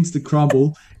 Begins to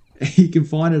crumble. He can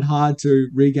find it hard to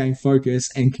regain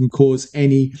focus and can cause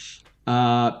any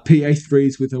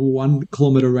PA3s with a 1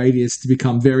 kilometre radius to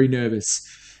become very nervous.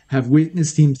 Have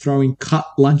witnessed him throwing cut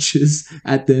lunches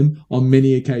at them on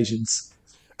many occasions.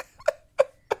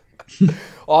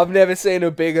 I've never seen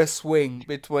a bigger swing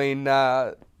between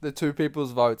the two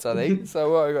people's votes, I think.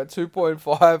 So we got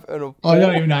 2.5 and a 4. I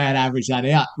don't even know how to average that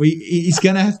out. He's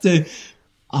going to have to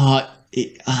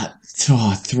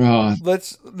throw.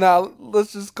 Let's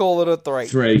just call it a 3.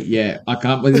 3, yeah. I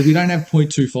can't. We don't have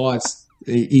 0.25s.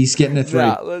 He's getting a 3.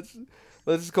 Nah, let's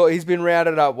He's been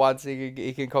rounded up once.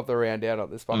 He can cop the round down on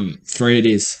this one. 3 it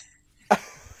is.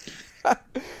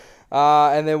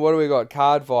 And then what do we got?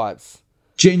 Card vibes.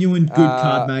 Genuine good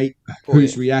card mate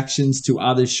whose yeah. reactions to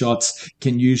other shots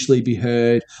can usually be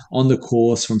heard on the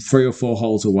course from 3 or 4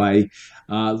 holes away.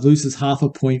 Loses half a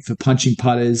point for punching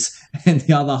putters and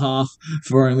the other half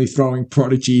for only throwing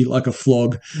Prodigy like a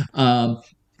flog. Card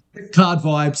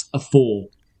vibes are 4.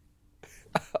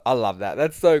 I love that.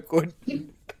 That's so good.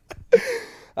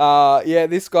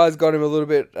 This guy's got him a little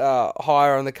bit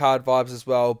higher on the card vibes as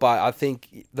well, but I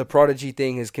think the Prodigy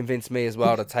thing has convinced me as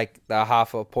well to take the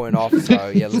half a point off. So,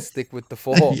 yeah, let's stick with the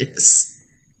 4. Yes.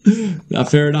 No,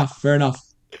 fair enough.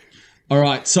 All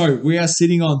right, so we are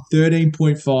sitting on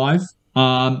 13.5,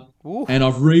 and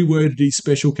I've reworded his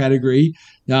special category,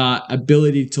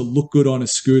 ability to look good on a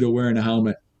scooter wearing a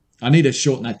helmet. I need to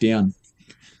shorten that down.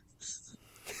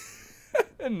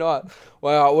 Nice.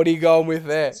 Wow, what are you going with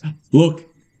there? Look,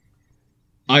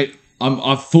 I've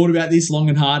thought about this long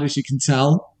and hard, as you can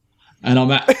tell, and I'm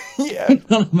gonna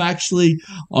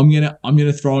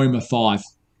throw him a 5.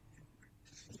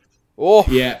 Oh,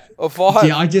 yeah, a 5.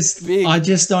 Yeah, I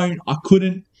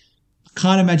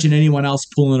can't imagine anyone else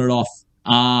pulling it off.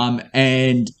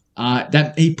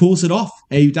 That he pulls it off.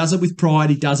 He does it with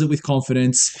pride. He does it with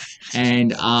confidence,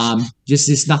 and just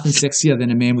there's nothing sexier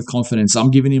than a man with confidence. I'm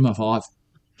giving him a 5.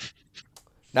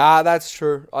 Nah, that's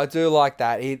true. I do like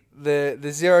that.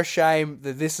 The zero shame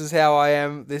that this is how I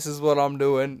am. This is what I'm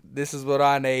doing. This is what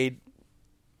I need.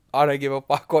 I don't give a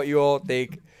fuck what you all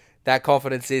think. That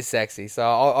confidence is sexy. So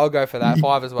I'll go for that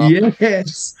 5 as well.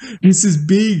 Yes, this is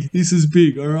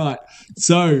big. All right,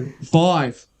 so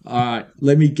 5. All right,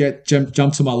 let me jump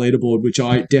to my leaderboard, which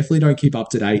I definitely don't keep up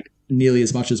to date nearly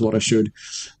as much as what I should,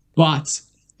 but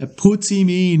it puts him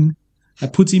in a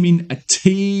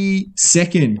T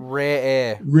second.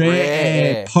 Rare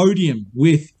air podium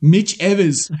with Mitch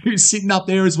Evers, who's sitting up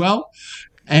there as well,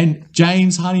 and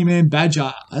James Honeyman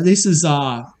Badger. This is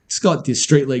it's got the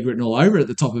Street League written all over it at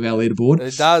the top of our leaderboard.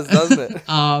 It does, doesn't it?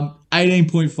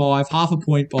 18.5, half a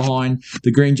point behind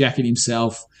the green jacket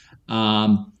himself.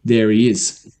 There he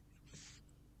is.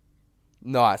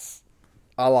 Nice.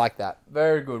 I like that.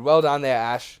 Very good. Well done there,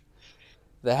 Ash.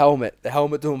 The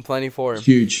helmet doing plenty for him.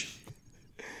 Huge.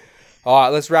 All right,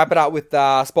 let's wrap it up with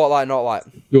Spotlight, Not Light.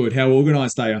 Good. How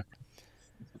organised are you?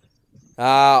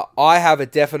 I have a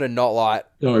definite not light,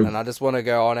 Oh. and I just want to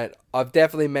go on it. I've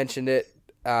definitely mentioned it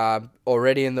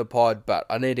already in the pod, but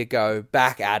I need to go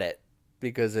back at it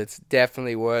because it's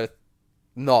definitely worth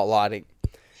not lighting.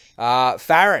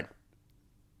 Farron.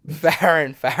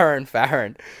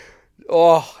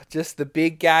 Oh, just the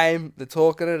big game, the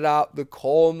talking it up, the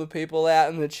calling the people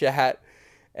out in the chat,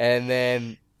 and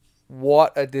then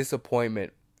what a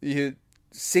disappointment. You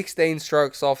 16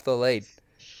 strokes off the lead.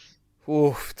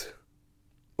 Oof.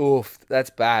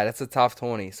 That's bad. That's a tough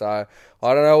tourney. So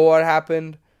I don't know what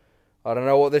happened. I don't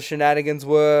know what the shenanigans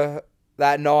were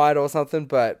that night or something,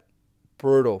 but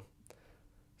brutal.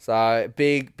 So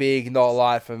big not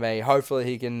light for me. Hopefully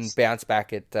he can bounce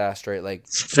back at Street League.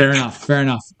 Fair enough.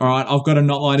 All right, I've got a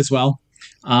not light as well.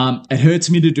 It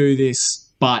hurts me to do this,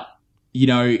 but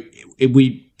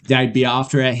they'd be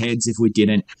after our heads if we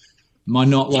didn't. My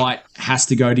not light has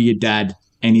to go to your dad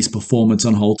and his performance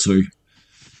on hole 2.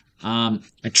 A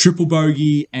triple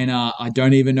bogey and I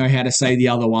don't even know how to say the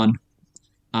other one.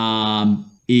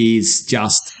 Is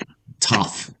just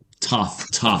tough.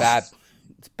 It's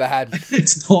bad.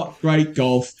 It's not great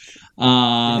golf.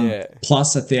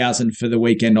 Plus 1,000 for the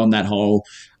weekend on that hole,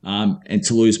 and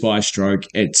to lose by a stroke,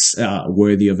 it's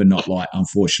worthy of a not light,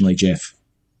 unfortunately, Jeff.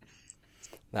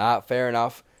 Nah, fair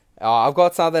enough. I've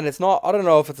got something. It's not. I don't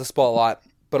know if it's a spotlight,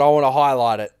 but I want to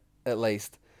highlight it at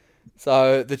least.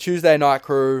 So the Tuesday night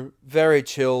crew, very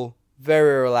chill,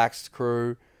 very relaxed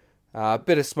crew.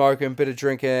 Bit of smoking, bit of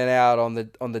drinking out on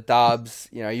the dubs.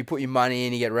 You put your money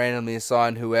in, you get randomly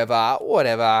assigned whoever,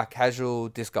 whatever. Casual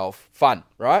disc golf, fun,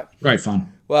 right? Great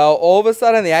fun. Well, all of a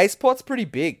sudden the ace pot's pretty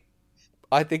big.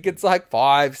 I think it's like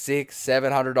 $500,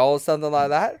 $600, $700, something like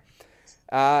that.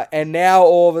 And now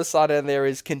all of a sudden there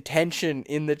is contention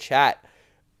in the chat.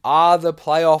 Are the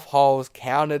playoff holes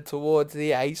counted towards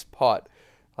the ace pot?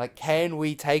 Like, can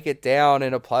we take it down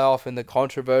in a playoff in the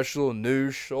controversial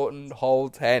new shortened hole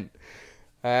 10?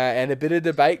 And a bit of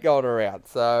debate going around.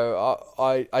 So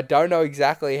I don't know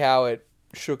exactly how it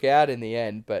shook out in the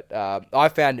end, but I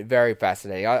found it very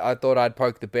fascinating. I thought I'd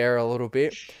poke the bear a little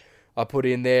bit. I put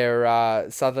in there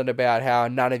something about how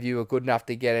none of you are good enough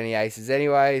to get any aces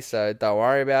anyway, so don't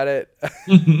worry about it.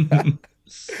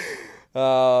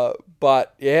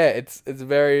 But yeah, it's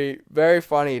very, very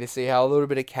funny to see how a little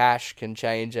bit of cash can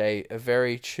change a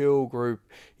very chill group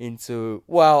into,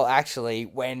 well, actually,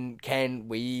 when can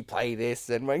we play this?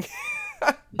 And when.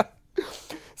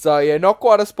 So yeah, not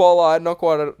quite a spotlight, not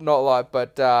quite a not light,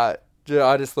 but I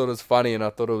just thought it was funny and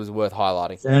I thought it was worth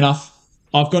highlighting. Fair enough.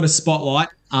 I've got a spotlight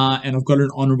and I've got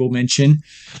an honourable mention.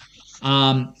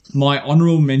 My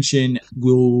honourable mention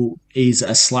is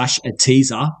a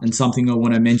teaser and something I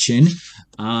want to mention.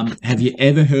 Have you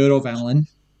ever heard of, Alan,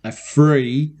 a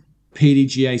free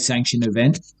PDGA sanctioned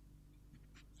event?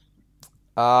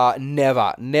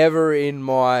 Never in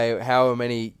my however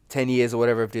many 10 years or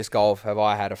whatever of disc golf have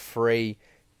I had a free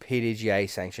PDGA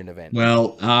sanctioned event.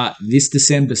 Well, this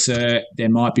December, sir, there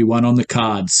might be one on the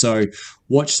card. So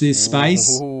watch this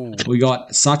space. Ooh. We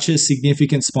got such a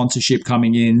significant sponsorship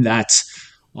coming in that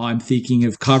I'm thinking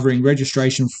of covering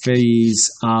registration fees,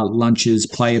 lunches,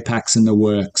 player packs, and the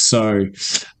works. So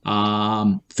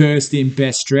first in,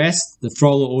 best dressed. The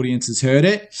Froller audience has heard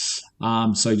it.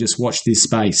 So just watch this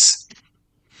space.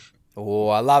 Oh,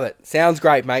 I love it. Sounds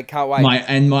great, mate. Can't wait.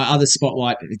 My other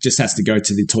spotlight, it just has to go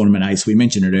to the Tournament Ace. We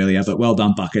mentioned it earlier, but well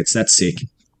done, Buckets. That's sick.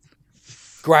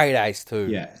 Great ace too.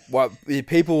 Yeah. What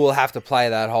people will have to play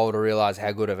that hole to realise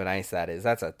how good of an ace that is.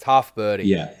 That's a tough birdie.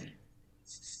 Yeah.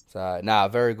 So,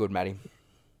 very good, Matty.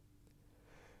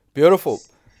 Beautiful.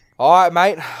 All right,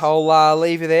 mate. I'll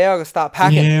leave you there. I'm going to start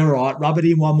packing. Yeah, right. Rub it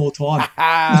in one more time.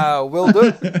 Will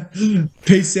do.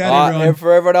 Peace out, everyone. And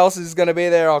for everyone else who's going to be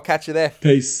there, I'll catch you there.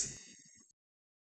 Peace.